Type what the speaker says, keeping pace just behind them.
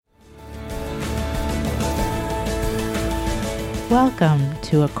Welcome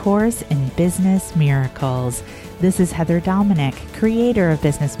to A Course in Business Miracles. This is Heather Dominick, creator of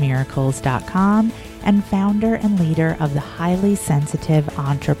BusinessMiracles.com and founder and leader of the highly sensitive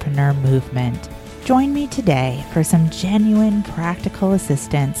entrepreneur movement. Join me today for some genuine practical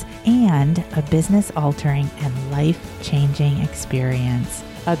assistance and a business-altering and life-changing experience,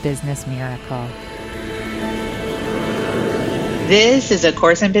 a business miracle. This is A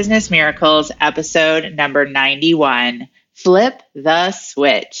Course in Business Miracles, episode number 91, Flip the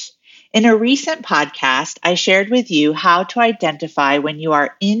Switch. In a recent podcast, I shared with you how to identify when you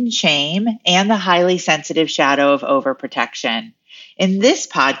are in shame and the highly sensitive shadow of overprotection. In this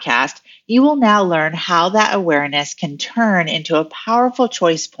podcast, you will now learn how that awareness can turn into a powerful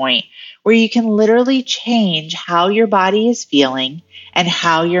choice point where you can literally change how your body is feeling and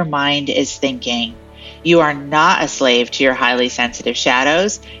how your mind is thinking. You are not a slave to your highly sensitive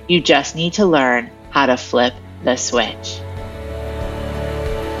shadows. You just need to learn how to flip the switch.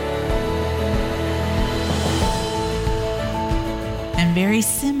 And very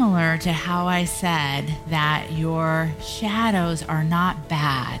similar to how I said that your shadows are not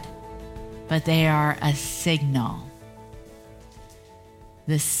bad, but they are a signal.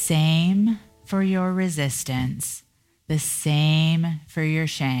 The same for your resistance, the same for your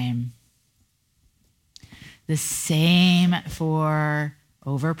shame, the same for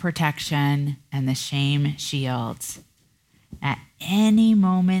overprotection and the shame shields. At any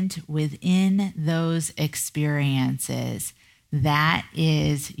moment within those experiences, that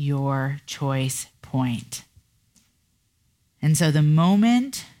is your choice point. And so the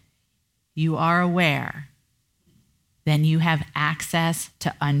moment you are aware, then you have access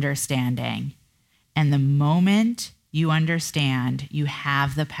to understanding. And the moment you understand, you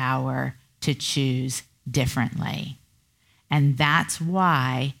have the power to choose differently. And that's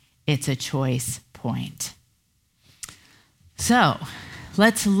why it's a choice point. So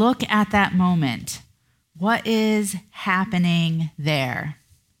let's look at that moment. What is happening there?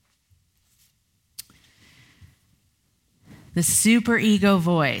 The superego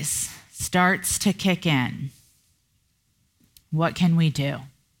voice starts to kick in. What can we do?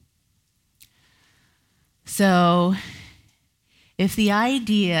 So, if the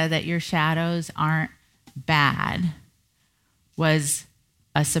idea that your shadows aren't bad was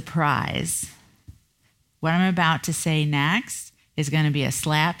a surprise, what I'm about to say next is going to be a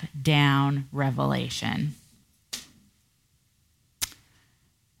slap down revelation.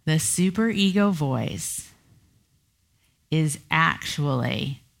 The superego voice is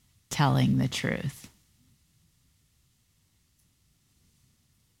actually telling the truth.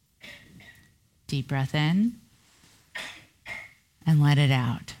 Deep breath in and let it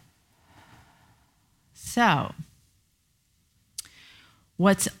out. So,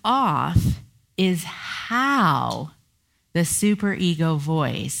 what's off is how the superego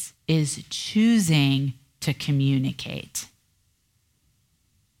voice is choosing to communicate.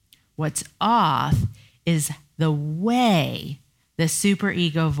 What's off is the way the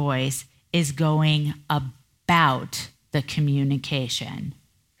superego voice is going about the communication.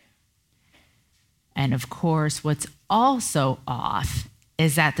 And of course, what's also off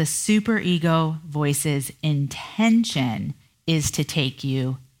is that the superego voice's intention is to take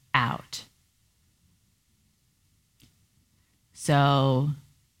you out. So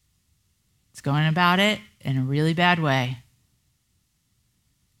it's going about it in a really bad way.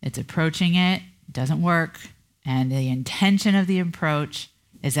 It's approaching it, doesn't work, and the intention of the approach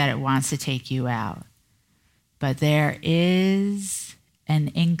is that it wants to take you out. But there is an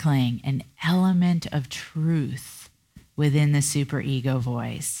inkling, an element of truth within the superego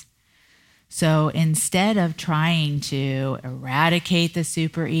voice. So instead of trying to eradicate the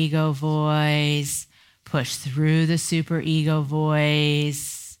superego voice, push through the superego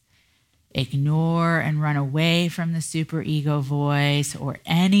voice, ignore and run away from the superego voice, or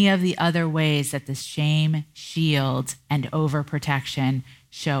any of the other ways that the shame, shields, and overprotection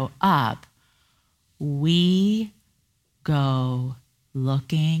show up, we go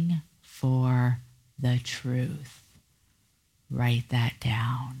looking for the truth. Write that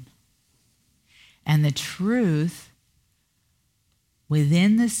down. And the truth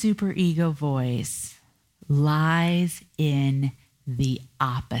within the superego voice lies in the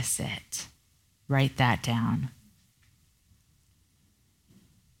opposite. Write that down.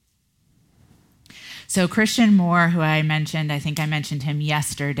 So Christian Moore, who I think I mentioned him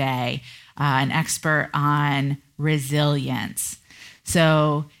yesterday, an expert on resilience.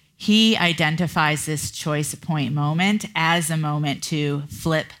 So he identifies this choice point moment as a moment to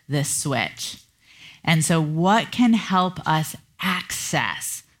flip the switch. And so what can help us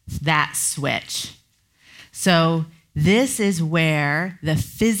access that switch? So this is where the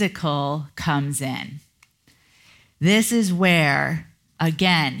physical comes in. This is where,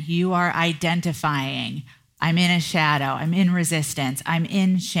 again, you are identifying, I'm in a shadow, I'm in resistance, I'm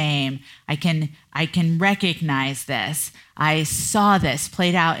in shame. I can recognize this. I saw this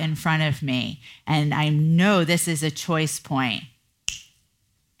played out in front of me, and I know this is a choice point.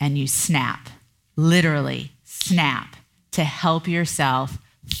 And you snap, literally snap, to help yourself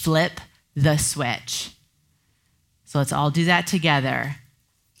flip the switch. So let's all do that together.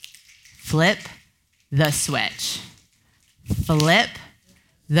 Flip the switch. Flip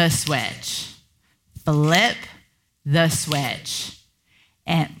the switch. Flip the switch.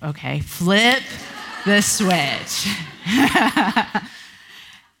 And okay, flip the switch.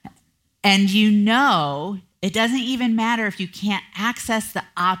 And it doesn't even matter if you can't access the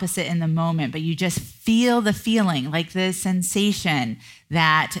opposite in the moment, but you just feel the feeling, like the sensation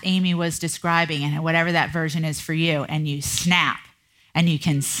that Amy was describing, and whatever that version is for you, and you snap. And you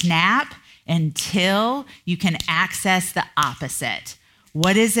can snap until you can access the opposite.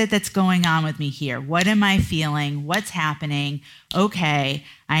 What is it that's going on with me here? What am I feeling? What's happening? Okay,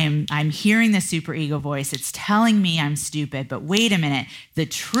 I'm hearing the superego voice. It's telling me I'm stupid, but wait a minute. The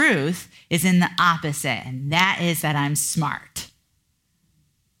truth is in the opposite, and that is that I'm smart.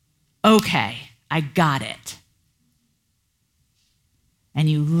 Okay, I got it. And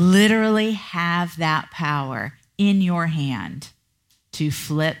you literally have that power in your hand to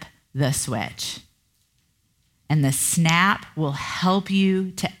flip the switch. And the snap will help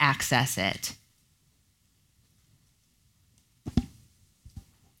you to access it.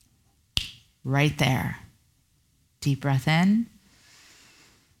 Right there. Deep breath in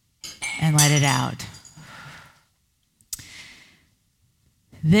and let it out.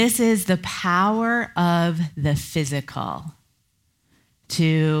 This is the power of the physical,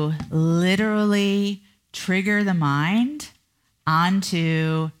 to literally trigger the mind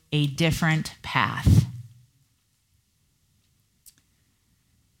onto a different path.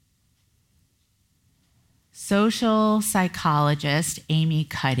 Social psychologist Amy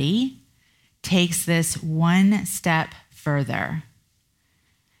Cuddy takes this one step further.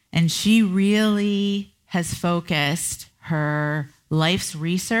 And she really has focused her life's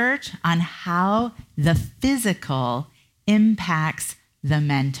research on how the physical impacts the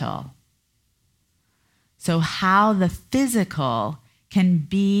mental. So how the physical can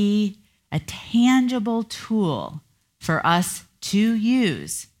be a tangible tool for us to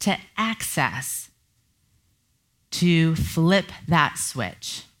use, to access, to flip that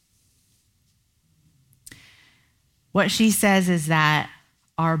switch. What she says is that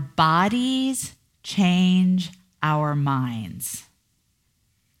our bodies change our minds.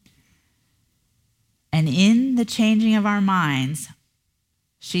 And in the changing of our minds,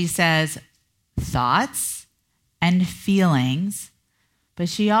 she says thoughts and feelings, but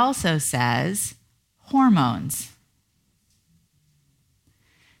she also says hormones.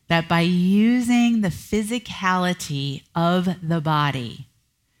 That by using the physicality of the body,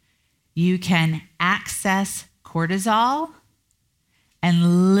 you can access cortisol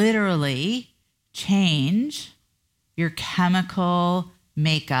and literally change your chemical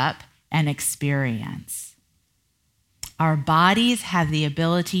makeup and experience. Our bodies have the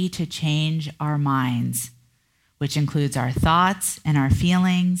ability to change our minds, which includes our thoughts and our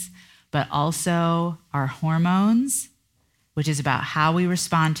feelings, but also our hormones, which is about how we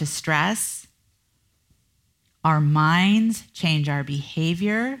respond to stress. Our minds change our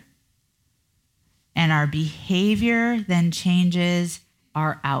behavior, and our behavior then changes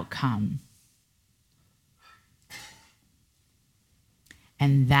our outcome.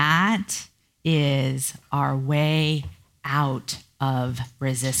 And that is our way out of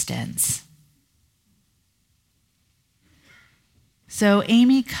resistance. So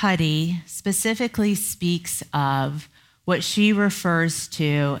Amy Cuddy specifically speaks of what she refers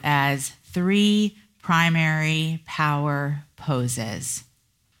to as 3 primary power poses.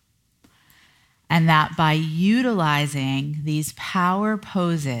 And that by utilizing these power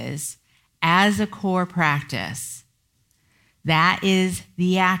poses as a core practice, that is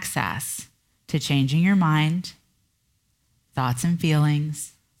the access to changing your mind, thoughts and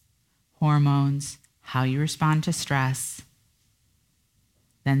feelings, hormones, how you respond to stress,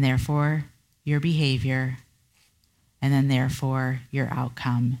 then therefore your behavior, and then therefore your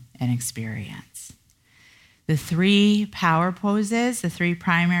outcome and experience. The 3 power poses, the 3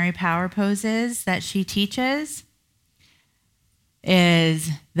 primary power poses that she teaches is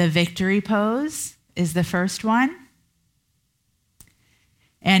the victory pose is the first one.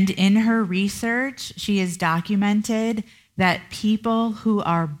 And in her research, she has documented that people who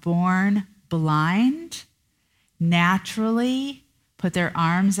are born blind naturally put their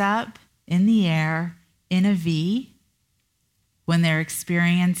arms up in the air in a V when they're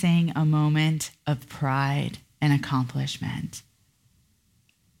experiencing a moment of pride and accomplishment.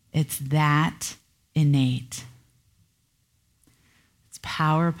 It's that innate. It's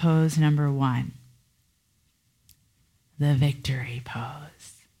power pose number 1, the victory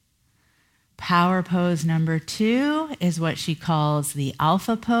pose. Power pose number 2 is what she calls the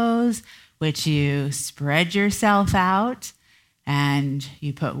alpha pose, which you spread yourself out and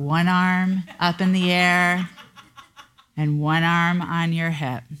you put one arm up in the air and one arm on your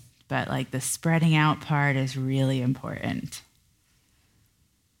hip. But like the spreading out part is really important.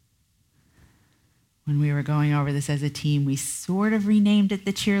 When we were going over this as a team, we sort of renamed it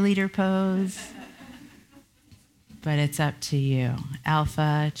the cheerleader pose. But it's up to you.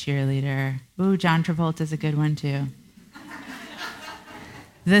 Alpha, cheerleader. Ooh, John Travolta's a good one too.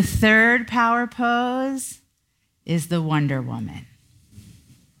 The third power pose is the Wonder Woman.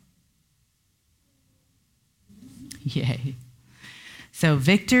 Yay. So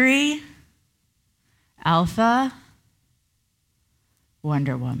victory, alpha,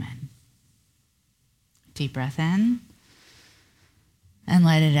 Wonder Woman. Deep breath in and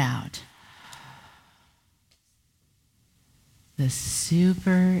let it out. The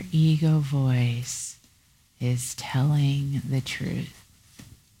super ego voice is telling the truth.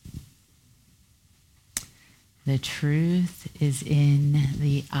 The truth is in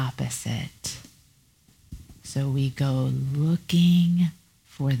the opposite. So we go looking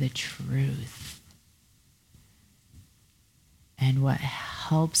for the truth. And what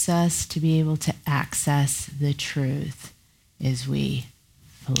helps us to be able to access the truth is we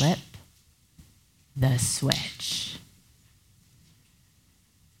flip the switch.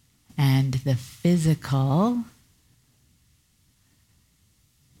 And the physical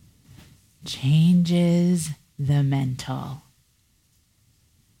changes the mental.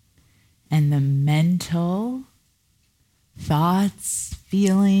 And the mental thoughts,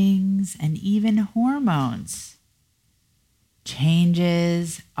 feelings, and even hormones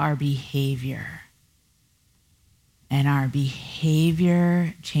changes our behavior. And our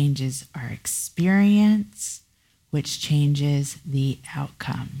behavior changes our experience, which changes the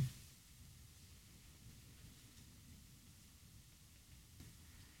outcome.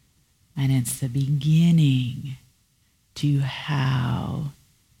 And it's the beginning to how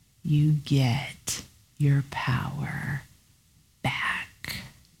you get your power back.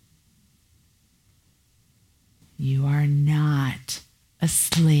 You are not a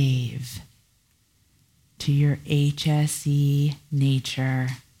slave to your HSE nature.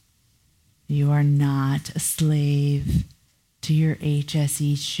 You are not a slave to your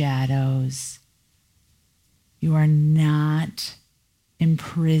HSE shadows. You are not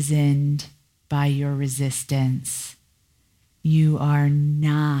imprisoned by your resistance. You are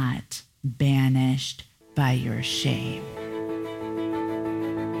not banished by your shame.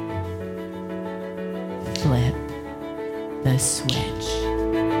 Flip the switch.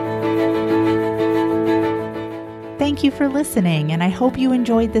 Thank you for listening, and I hope you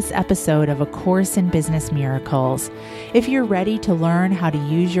enjoyed this episode of A Course in Business Miracles. If you're ready to learn how to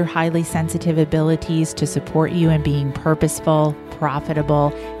use your highly sensitive abilities to support you in being purposeful,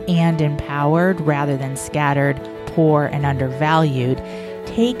 profitable, and empowered rather than scattered, poor, and undervalued,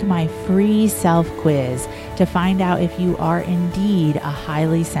 take my free self-quiz to find out if you are indeed a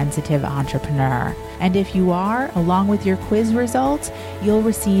highly sensitive entrepreneur. And if you are, along with your quiz results, you'll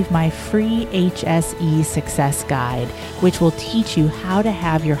receive my free HSE Success Guide, which will teach you how to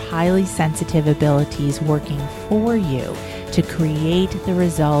have your highly sensitive abilities working for you to create the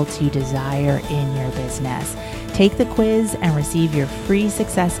results you desire in your business. Take the quiz and receive your free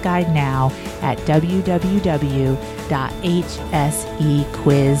success guide now at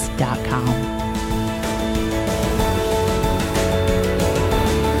www.hsequiz.com.